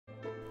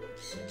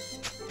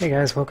Hey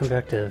guys, welcome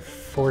back to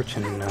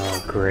Fortune.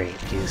 Oh great,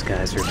 these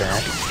guys are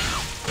back.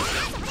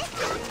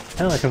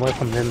 Well, I can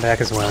welcome them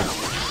back as well.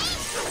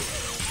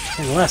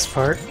 In the last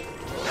part,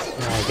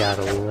 I got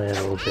a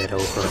little bit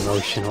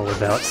over-emotional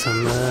about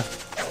some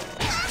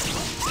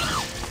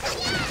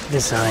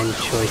design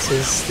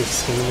choices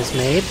this game has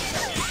made.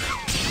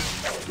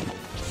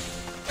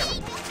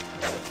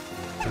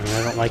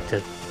 I don't like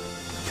to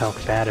talk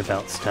bad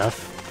about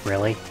stuff,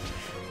 really,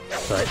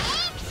 but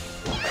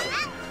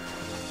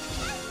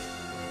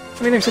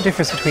I mean, there's a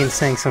difference between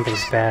saying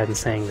something's bad and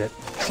saying that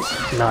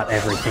not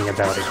everything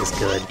about it is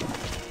good.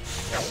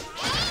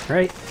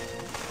 Right?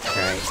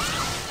 Right.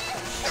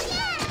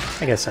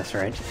 I guess that's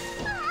right.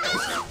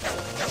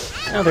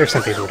 Now, there are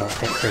some people who don't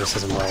take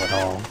criticism well at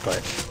all, but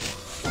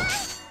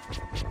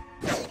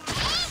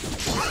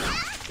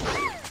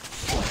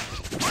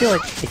I feel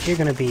like if you're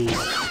gonna be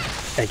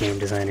a game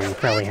designer, you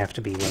probably have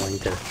to be willing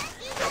to,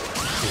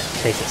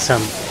 take it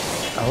some...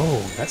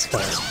 Oh, that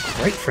spell's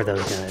great for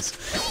those guys.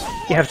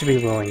 You have to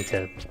be willing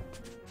to,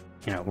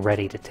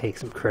 ready to take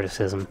some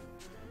criticism.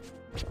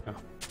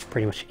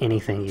 Pretty much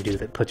anything you do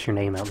that puts your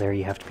name out there,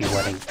 you have to be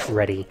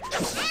ready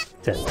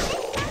to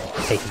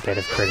take a bit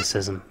of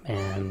criticism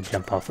and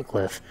jump off a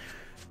cliff.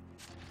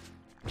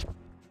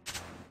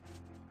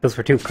 Those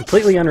were two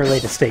completely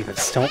unrelated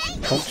statements. Don't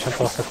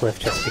jump off a cliff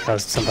just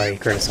because somebody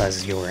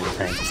criticizes you or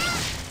anything.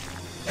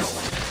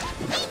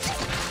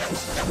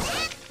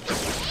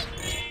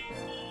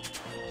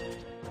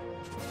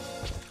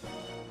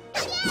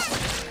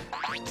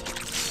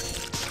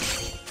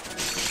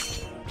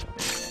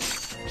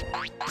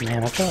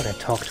 Man, I thought I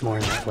talked more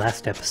in that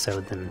last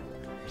episode than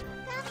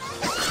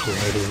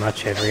pretty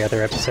much every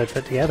other episode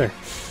put together.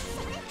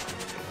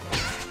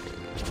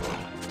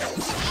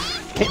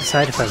 Can't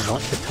decide if I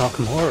want to talk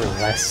more or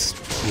less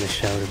in the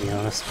show, to be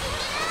honest.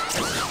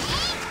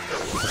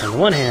 Because on the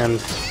one hand,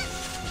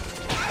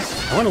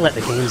 I want to let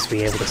the games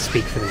be able to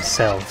speak for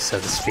themselves, so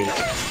to speak.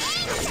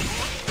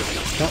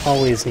 You don't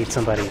always need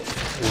somebody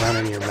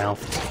running their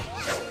mouth,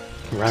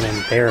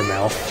 running your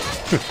mouth,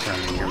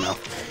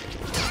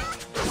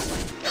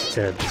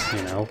 to,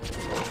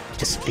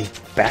 just be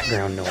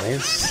background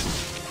noise.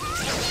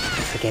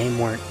 If the game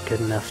weren't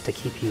good enough to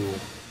keep you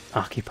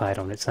occupied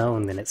on its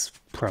own, then it's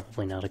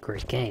probably not a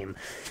great game.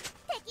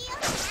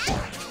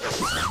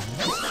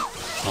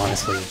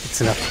 Honestly, it's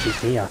enough to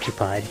keep me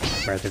occupied,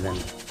 rather than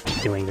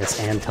doing this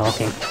and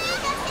talking.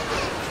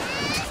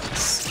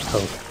 It's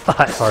both a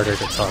lot harder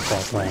to talk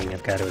while playing,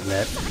 I've got to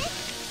admit.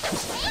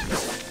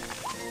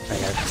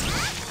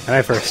 When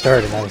I first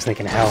started, I was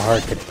thinking, how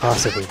hard could it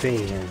possibly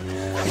be? And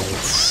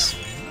it's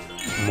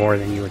more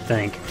than you would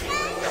think.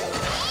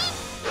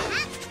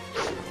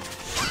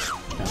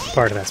 Now,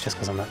 part of that's just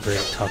because I'm not great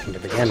at talking to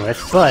begin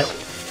with, but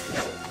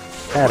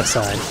that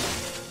aside.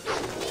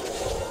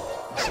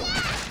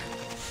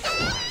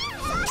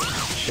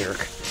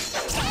 Jerk.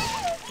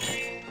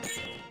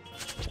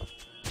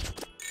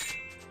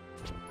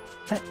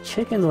 That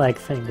chicken leg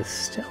thing is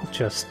still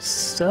just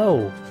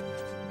so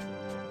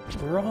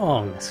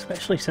wrong,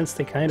 especially since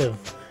they kind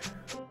of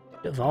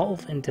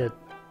evolve into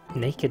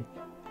naked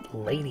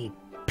lady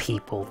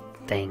people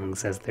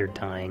things as they're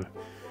dying.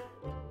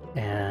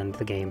 And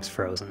the game's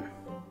frozen.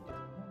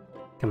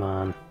 Come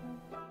on.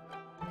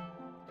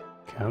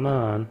 Come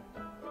on.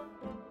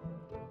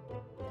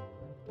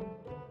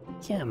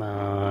 Come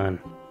on.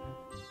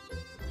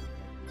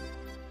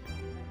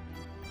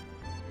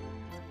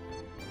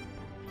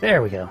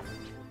 There we go.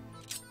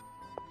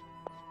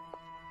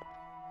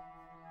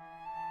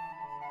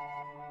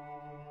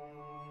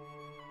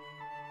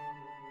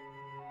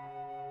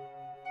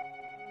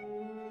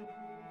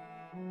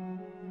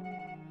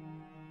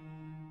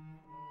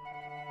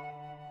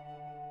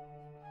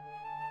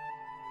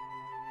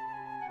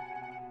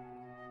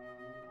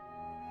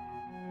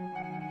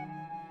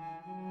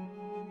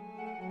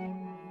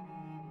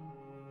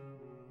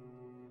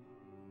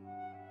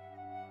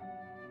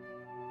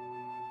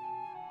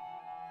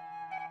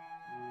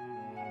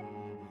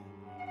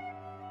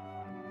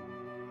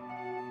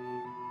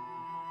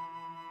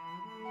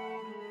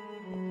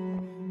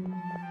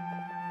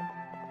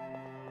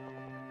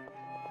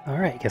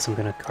 Alright, guess I'm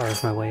gonna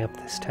carve my way up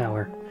this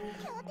tower.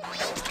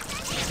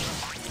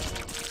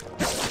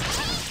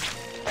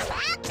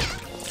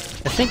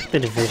 I think the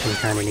Division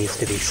kinda needs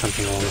to be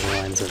something along the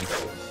lines of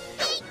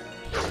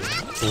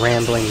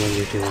rambling when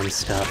you're doing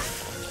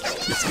stuff.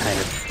 It's kind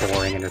of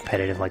boring and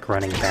repetitive, like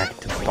running back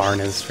to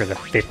Barna's for the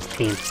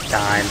 15th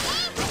time.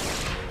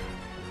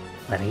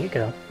 Letting it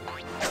go.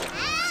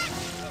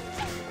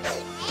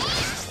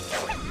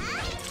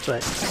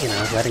 But,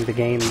 letting the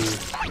game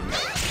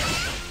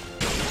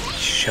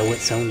show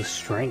its own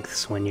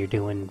strengths when you're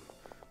doing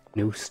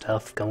new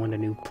stuff, going to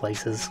new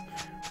places.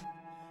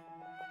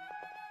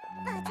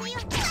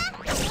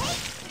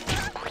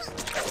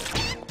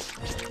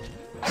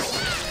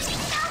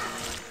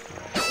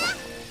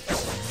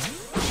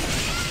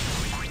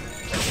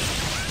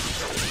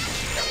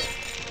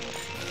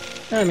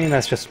 I mean,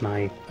 that's just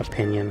my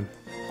opinion.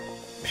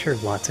 I'm sure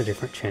lots of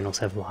different channels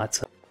have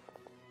lots of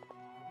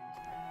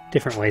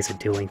different ways of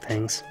doing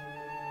things.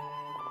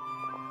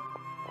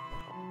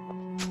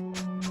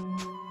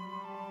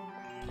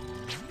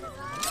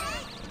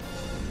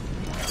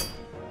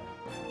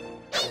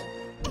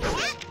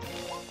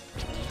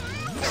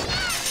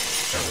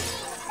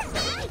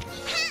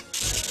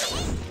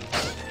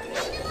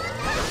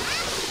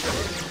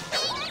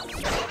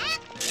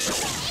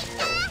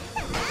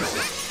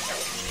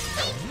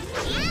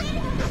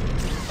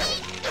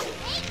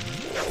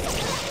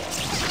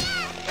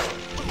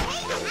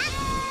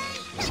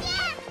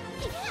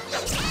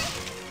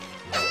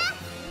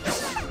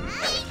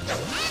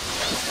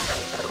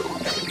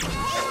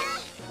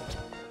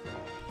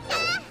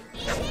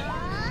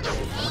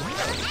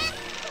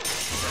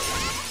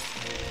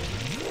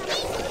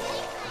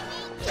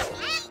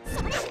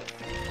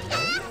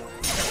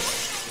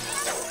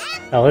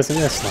 Oh, isn't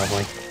this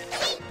lovely?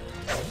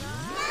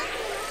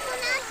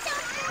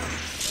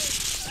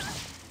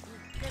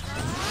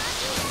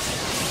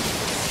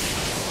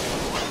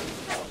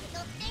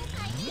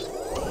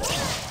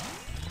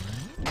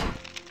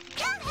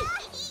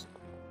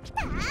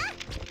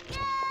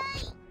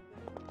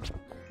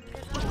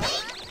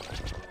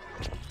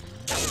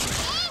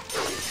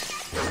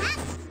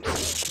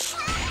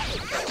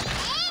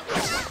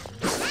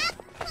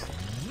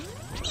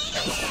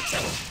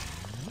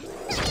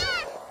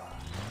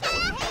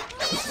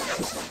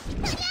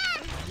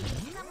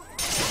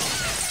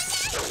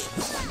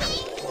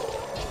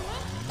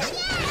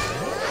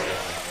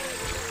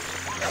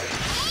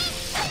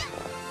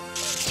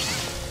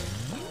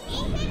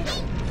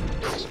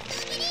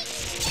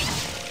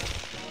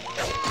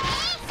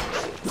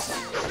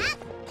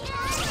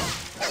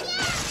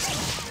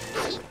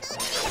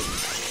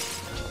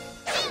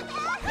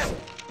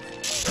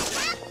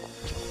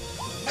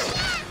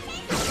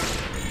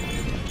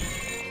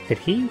 Did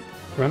he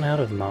run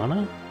out of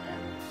mana?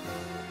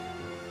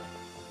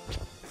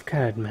 I've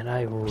gotta admit,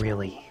 I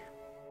really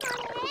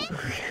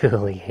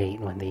hate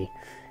when the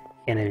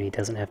enemy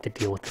doesn't have to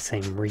deal with the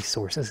same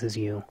resources as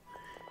you.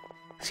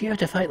 So you have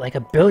to fight like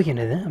 1 billion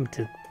of them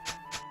to,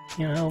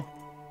 you know,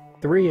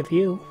 3 of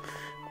you.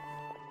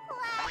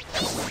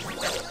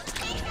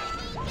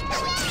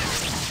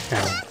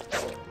 Now,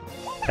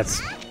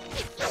 that's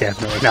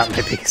definitely not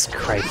my biggest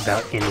gripe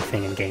about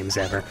anything in games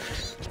ever.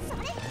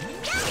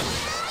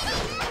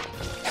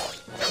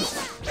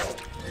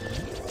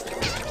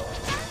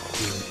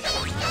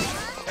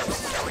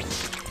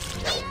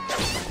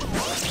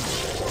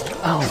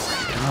 Oh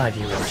my god,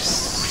 you are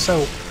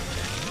so...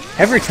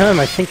 Every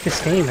time I think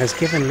this game has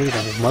given me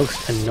the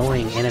most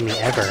annoying enemy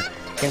ever,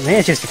 it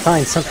manages to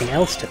find something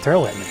else to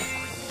throw at me.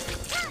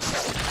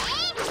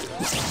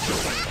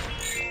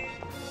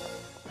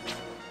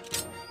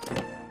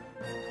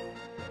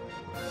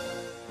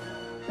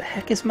 The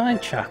heck is mine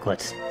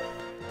chocolate?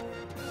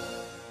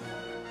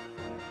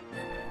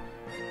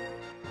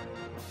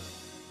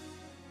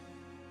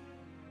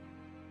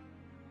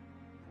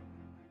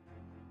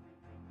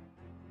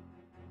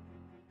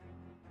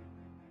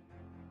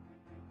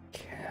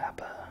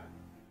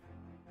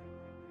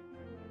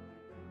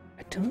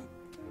 I don't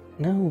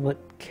know what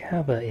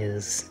Kaba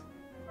is.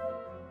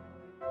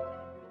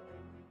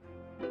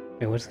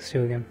 Wait, what's this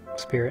do again?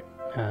 Spirit?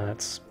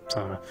 That's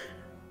Sana.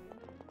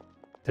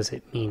 Does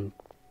it mean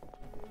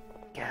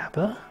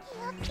GABA?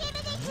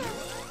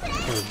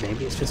 Or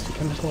maybe it's just a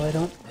chemical I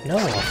don't know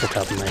off the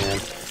top of my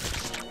head.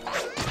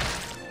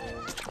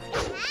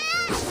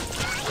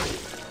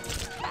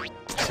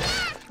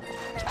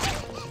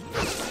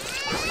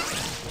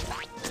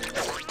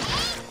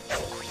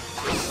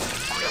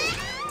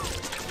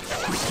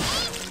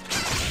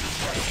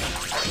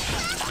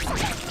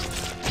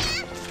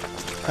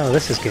 Oh,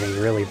 this is getting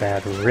really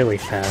bad really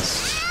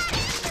fast.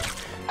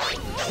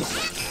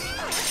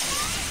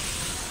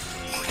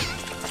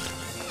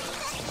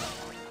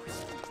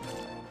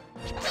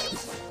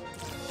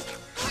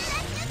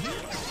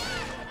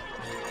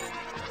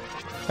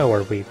 Oh,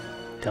 are we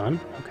done?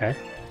 Okay.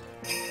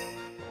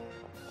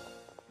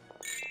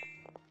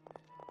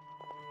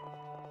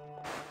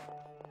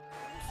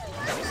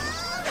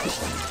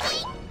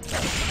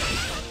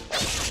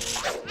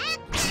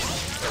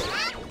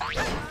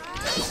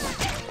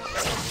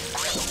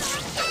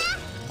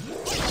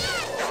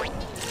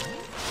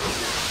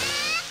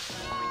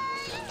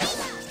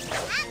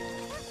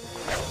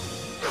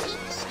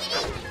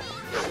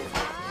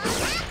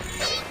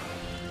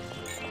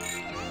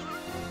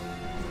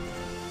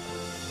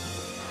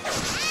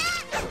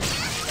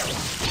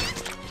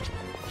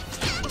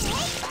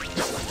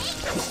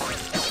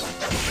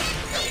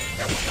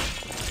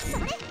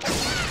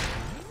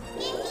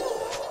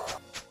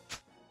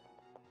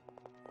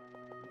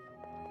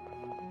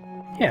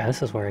 Yeah,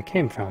 this is where it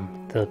came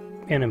from. The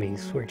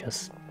enemies were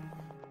just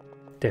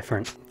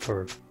different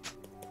for,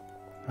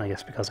 I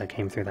guess, because I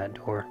came through that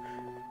door.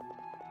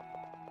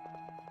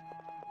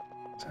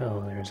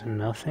 So there's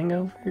nothing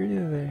over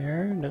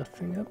there,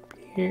 nothing up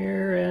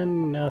here,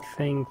 and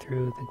nothing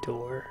through the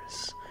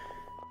doors.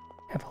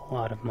 I have a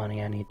lot of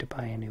money. I need to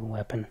buy a new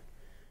weapon.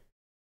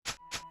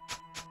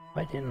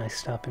 Why didn't I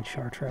stop in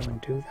Chartreuse and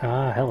do that?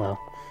 Ah, hello.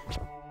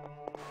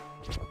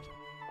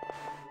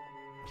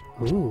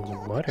 Ooh,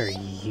 what are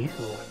you?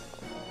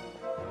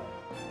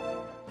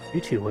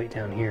 You two wait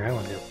down here. I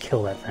want to go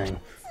kill that thing.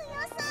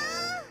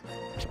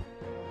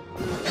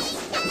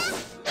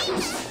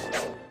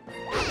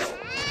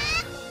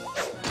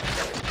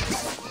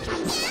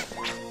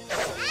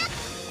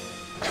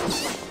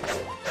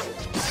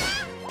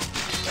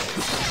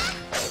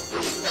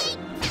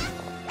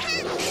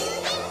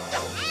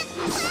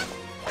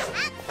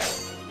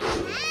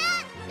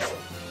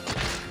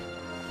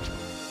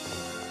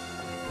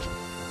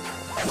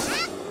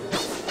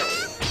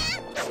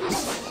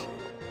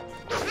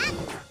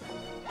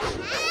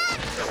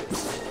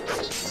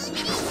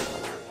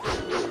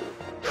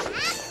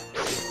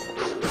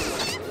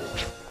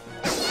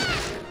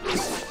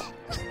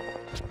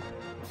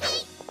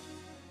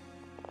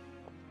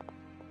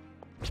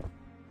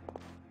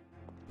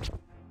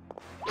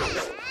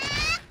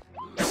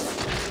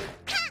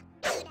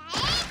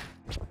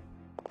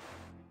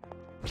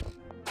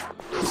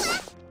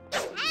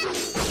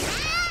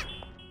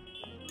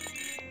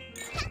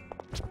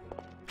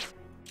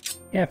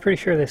 Yeah,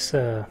 pretty sure this,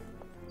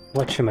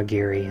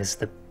 Whatchamagiri is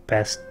the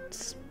best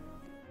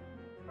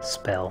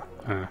spell.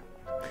 Don't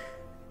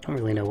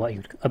really know what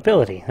you'd...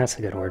 Ability, that's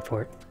a good word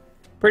for it.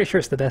 Pretty sure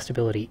it's the best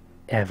ability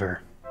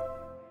ever.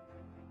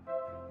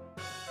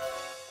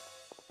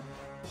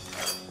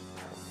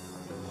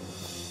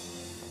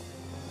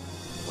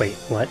 Wait,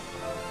 what?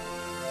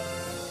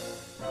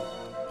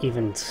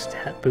 Even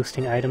stat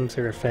boosting items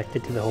are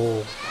affected to the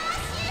whole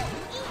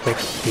quick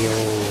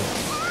heal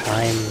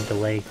time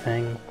delay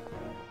thing?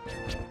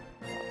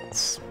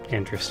 It's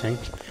interesting.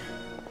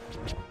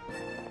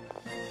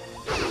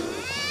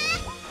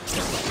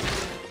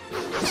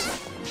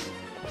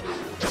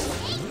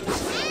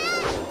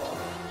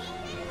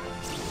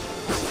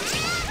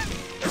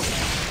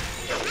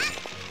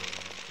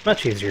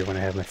 Much easier when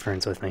I have my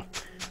friends with me.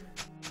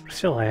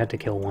 Still, I had to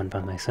kill one by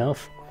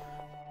myself.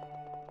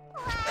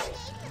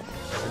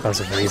 Because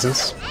of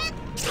reasons.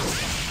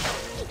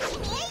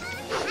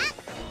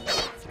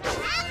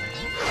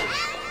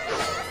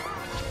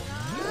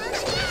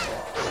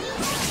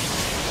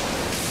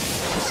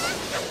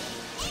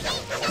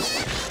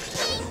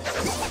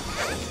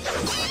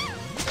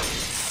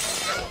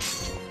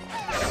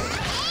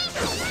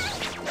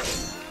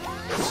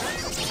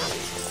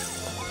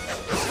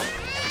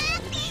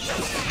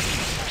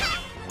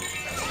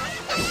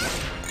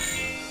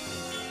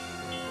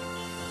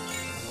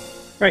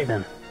 Right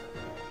then.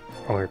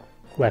 Or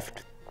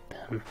left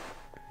then.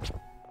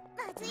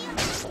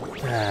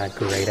 Ah,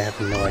 great, I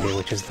have no idea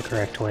which is the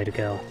correct way to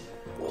go.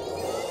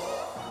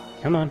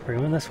 Come on, we're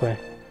going this way.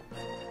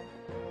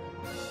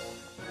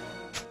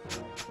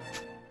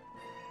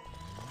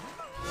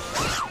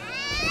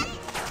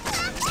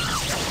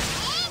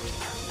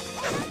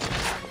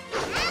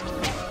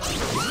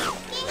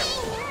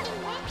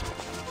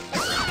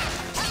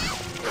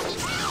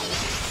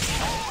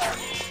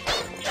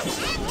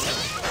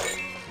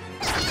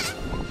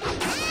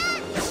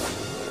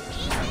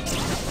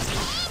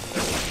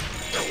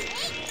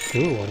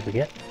 Ooh, what did we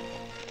get?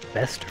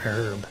 Best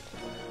herb.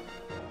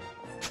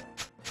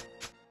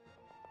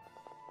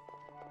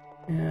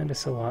 And a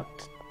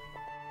select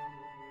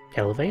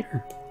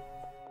elevator.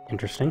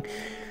 Interesting.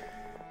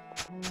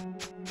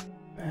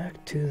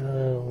 Back to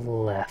the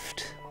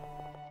left.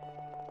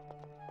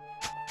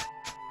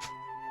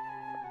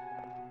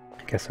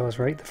 I guess I was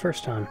right the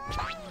first time.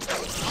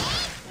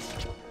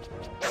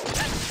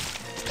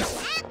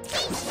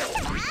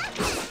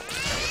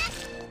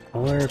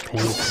 Color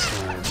pink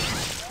slime.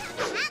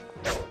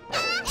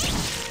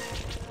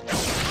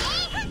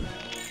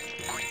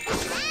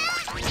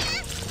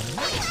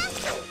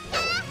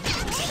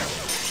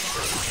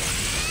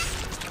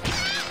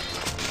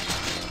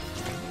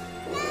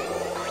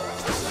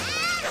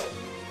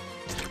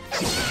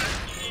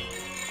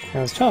 I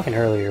was talking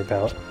earlier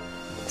about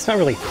it's not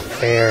really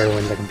fair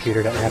when the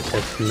computer doesn't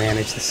have to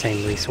manage the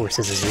same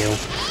resources as you.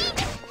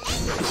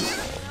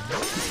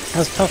 I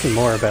was talking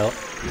more about,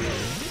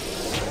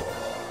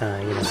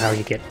 you know, how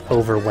you get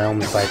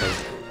overwhelmed by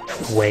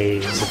the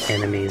waves of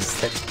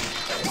enemies that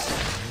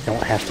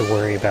don't have to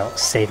worry about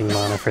saving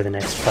mana for the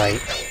next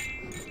fight.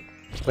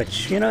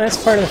 Which, you know,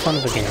 that's part of the fun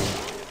of the game,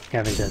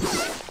 having to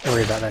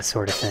worry about that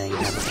sort of thing.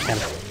 It kind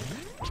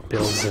of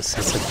builds a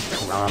sense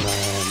of drama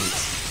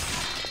and...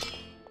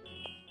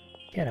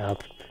 Get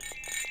up.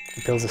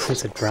 It builds a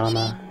sense of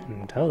drama,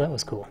 and oh, that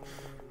was cool.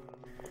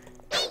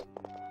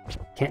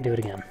 Can't do it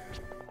again.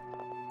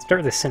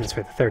 Start this sentence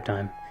for the third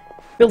time.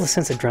 Builds a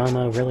sense of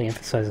drama, really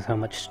emphasizes how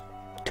much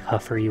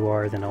tougher you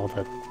are than all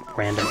the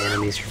random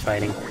enemies you're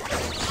fighting.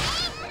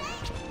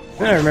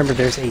 And I remember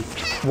there's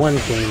one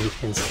game,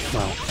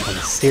 well, a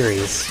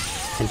series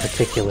in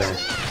particular,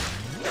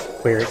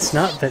 where it's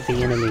not that the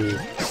enemy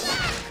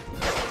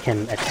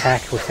can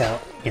attack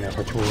without, you know,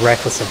 with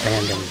reckless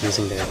abandon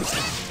using their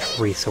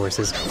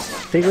resources.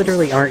 They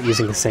literally aren't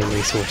using the same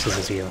resources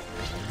as you.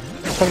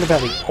 I'm talking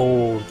about the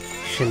old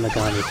Shin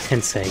Megami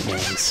Tensei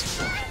games,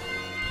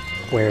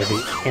 where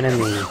the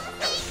enemy...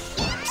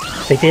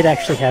 They did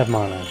actually have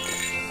mana.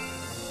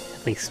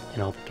 at least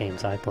in all the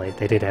games I played,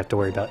 they did have to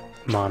worry about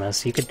mana,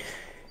 so you could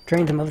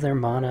drain them of their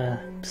mana,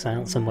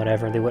 silence them,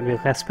 whatever, they wouldn't be able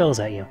to cast spells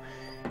at you.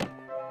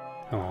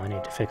 Oh, I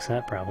need to fix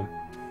that problem.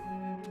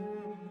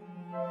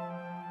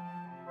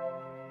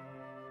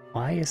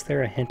 Why is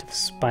there a hint of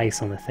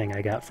spice on the thing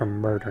I got from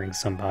murdering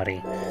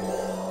somebody?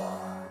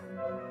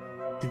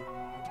 Did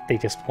they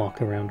just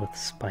walk around with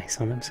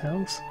spice on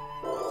themselves?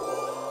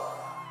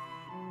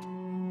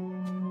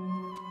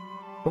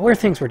 But where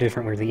things were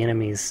different were the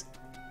enemies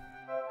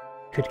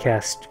could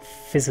cast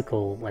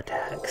physical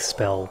attack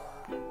spell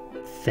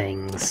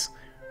things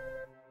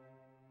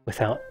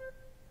without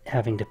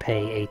having to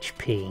pay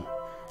HP.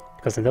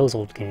 Because in those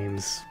old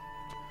games,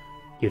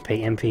 you'd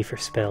pay MP for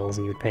spells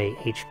and you'd pay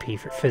HP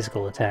for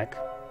physical attack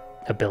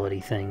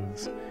ability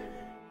things.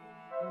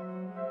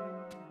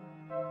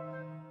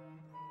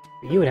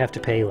 You would have to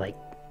pay like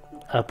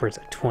upwards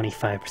of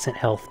 25%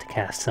 health to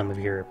cast some of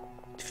your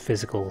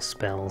physical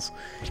spells.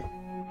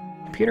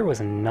 Computer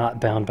was not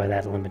bound by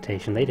that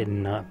limitation. They did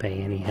not pay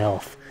any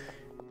health.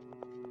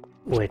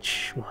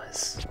 Which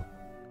was...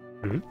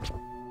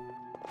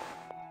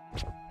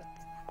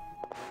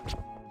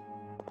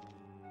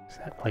 Is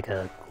that like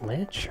a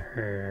glitch,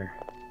 or...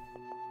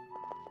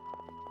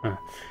 Huh.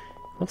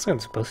 Looks like I'm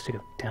supposed to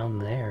go down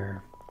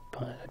there,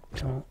 but I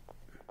don't...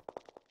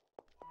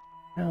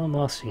 No, I'm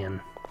lost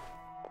again.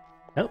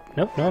 Nope,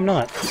 nope, no I'm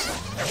not.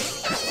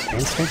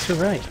 Instincts are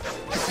right.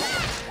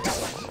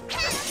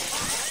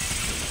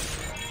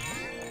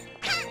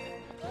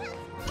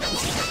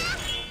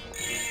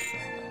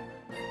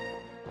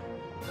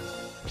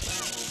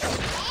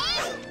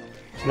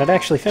 And I'd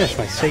actually finished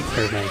my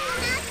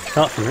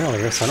thought from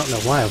earlier, so I don't know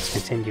why I was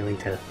continuing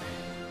to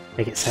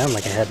make it sound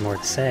like I had more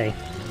to say.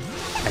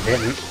 I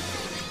didn't.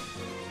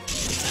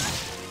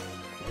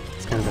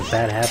 It's kind of a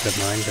bad habit of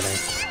mine, but I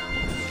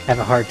have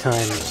a hard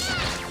time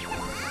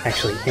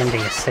actually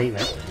ending a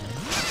statement.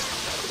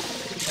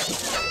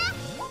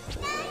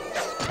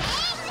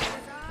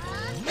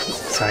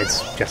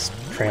 Besides just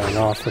trailing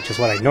off, which is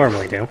what I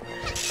normally do.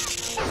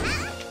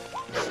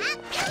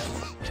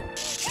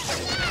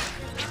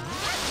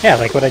 Yeah,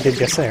 like what I did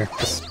just there.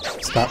 Just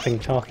stopping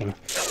talking.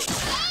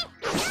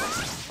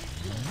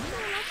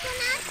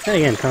 And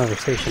again,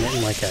 conversation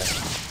isn't like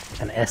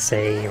an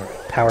essay or a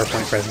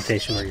PowerPoint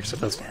presentation where you're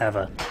supposed to have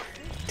a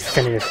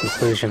definitive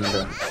conclusion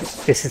to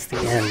this is the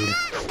end.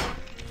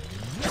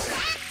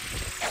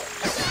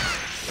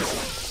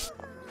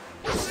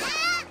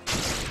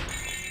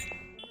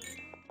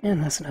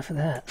 And that's enough of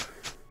that.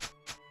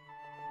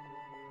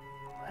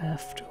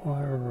 Left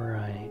or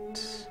right?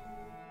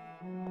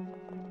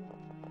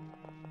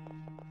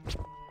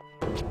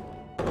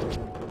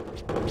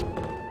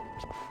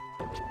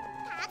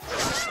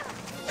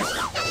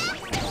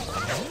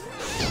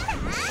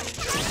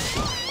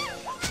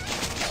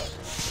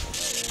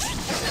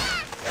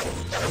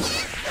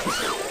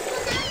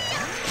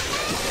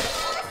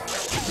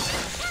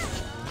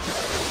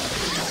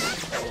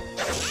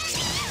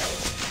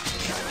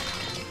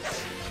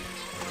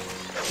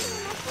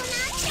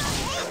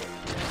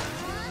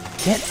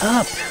 Get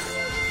up!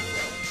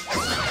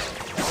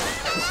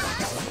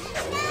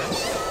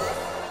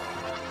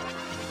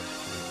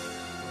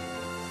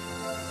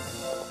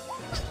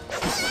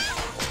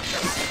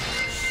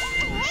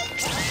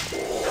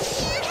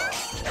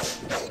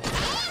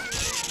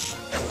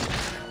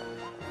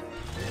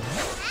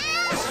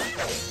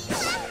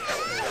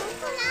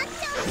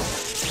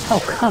 Oh,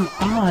 come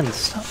on!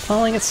 Stop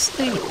falling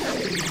asleep!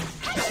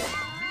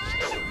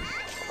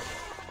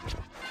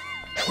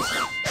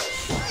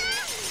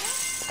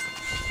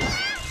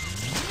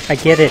 I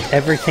get it,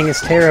 everything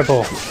is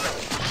terrible.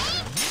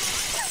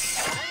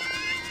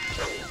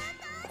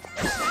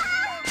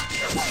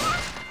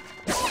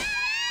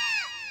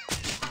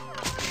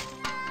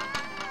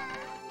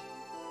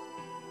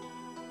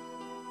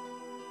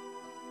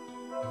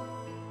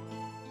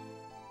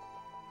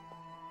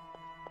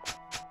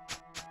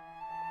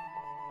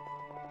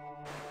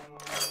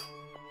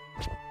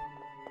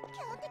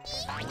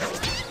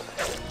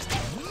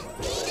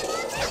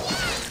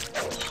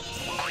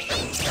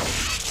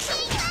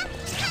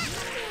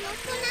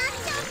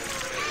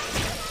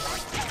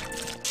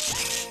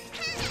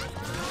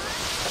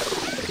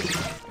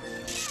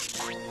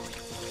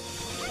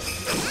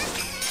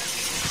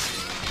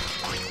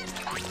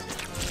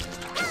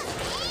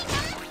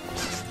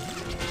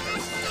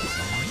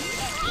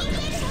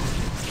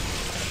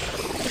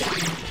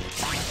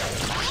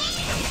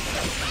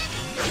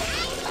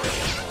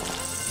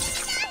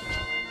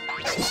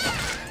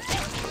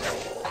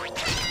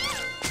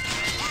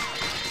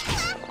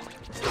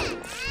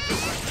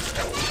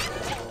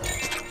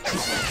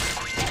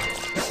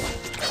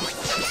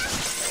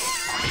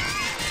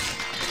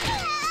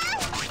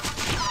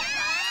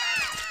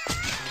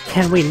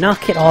 Can we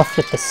knock it off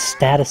with the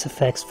status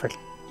effects for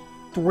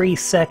 3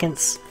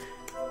 seconds?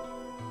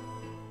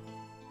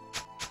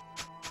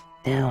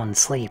 Down,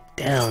 sleep,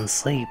 down,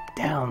 sleep,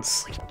 down,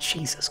 sleep.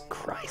 Jesus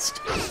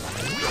Christ.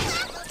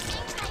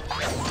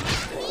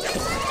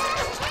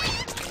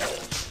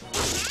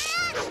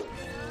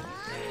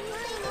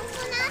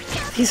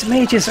 These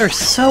mages are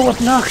so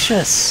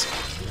obnoxious!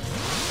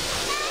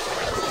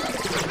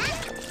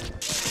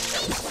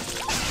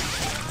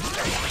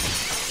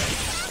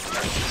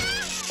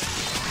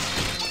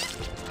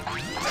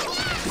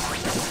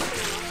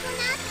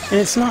 And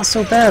it's not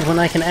so bad when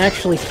I can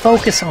actually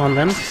focus on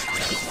them,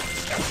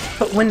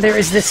 but when there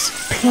is this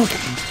pink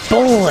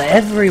bull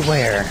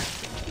everywhere,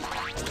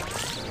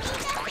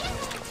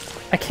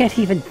 I can't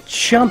even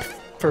jump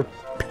for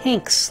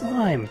pink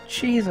slime.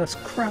 Jesus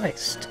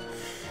Christ.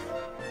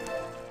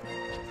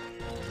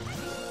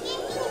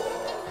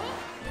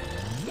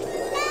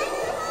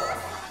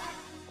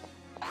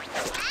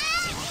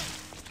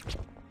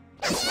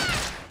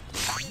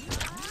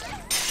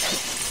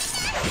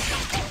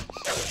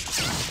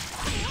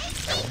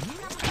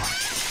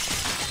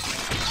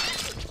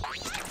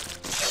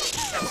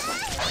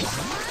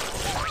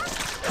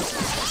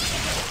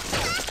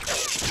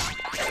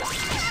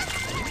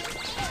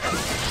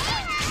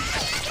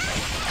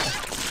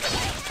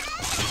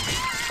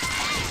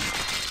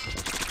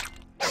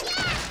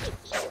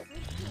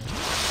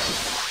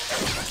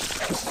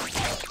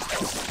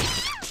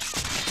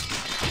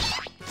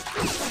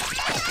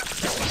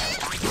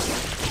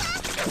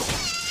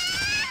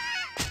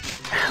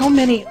 How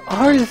many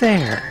are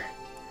there?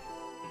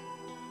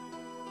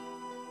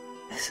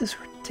 This is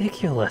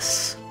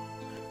ridiculous.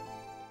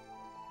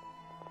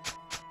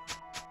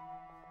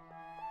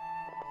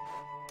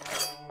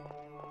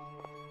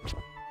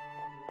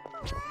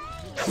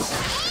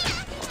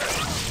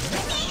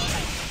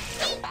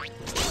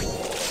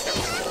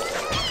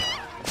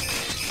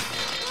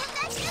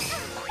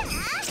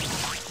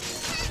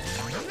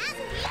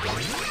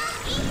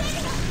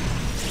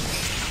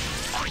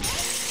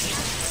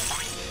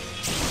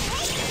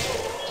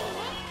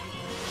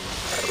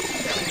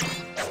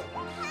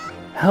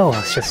 Oh,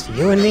 it's just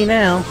you and me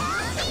now.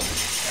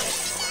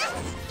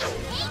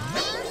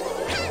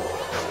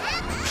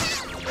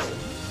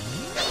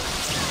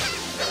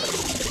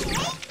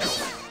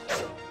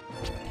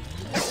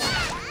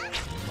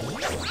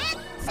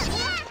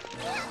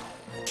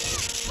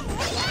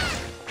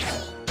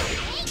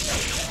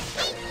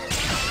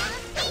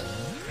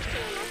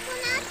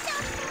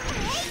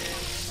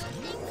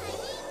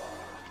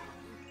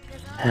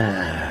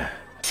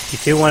 You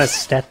do want to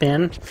step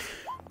in?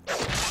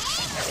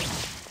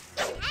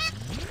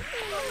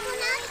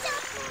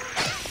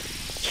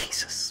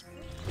 Jesus.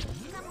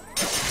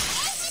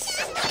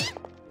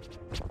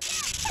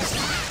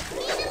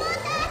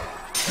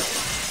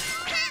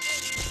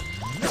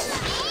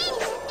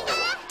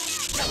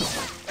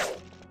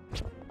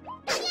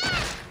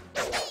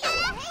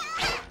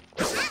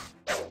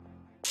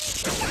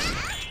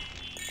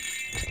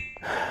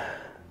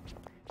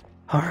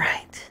 All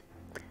right.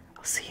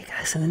 I'll see you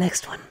guys in the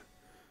next one.